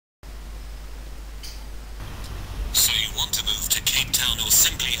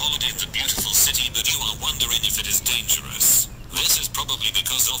found in the beautiful city, but you are wondering if it is dangerous. This is probably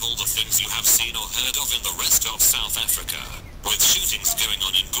because of all the things you have seen or heard of in the rest of South Africa. With shootings going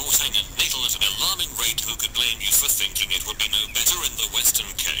on in Gauteng and Natal at an alarming rate, who could blame you for thinking it would be no better in the Western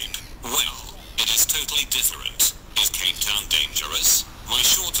Cape? Well, it is totally different. Is Cape Town dangerous? My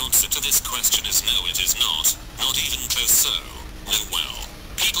short answer to this question is no, it is not. Not even close. So, no, well,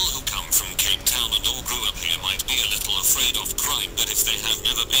 people who come from Cape Town and or grew up here might be a little afraid of crime, but if they have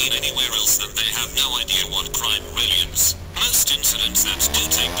never been anywhere else, then they have no idea what crime really is. Most incidents that do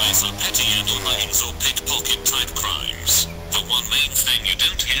take place are petty and or muggings or pickpocket type crimes. The one main thing you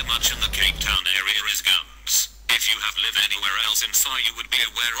don't hear much in the Cape Town area is guns. If you have lived anywhere else in SA, you would be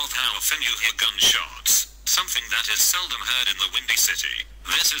aware of how often you hear gunshots. Something that is seldom heard in the Windy City.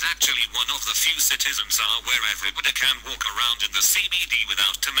 This is actually one of the few cities in SA where everybody can walk around in the CBD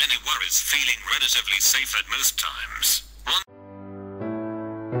without too many worries, feeling relatively safe at most times.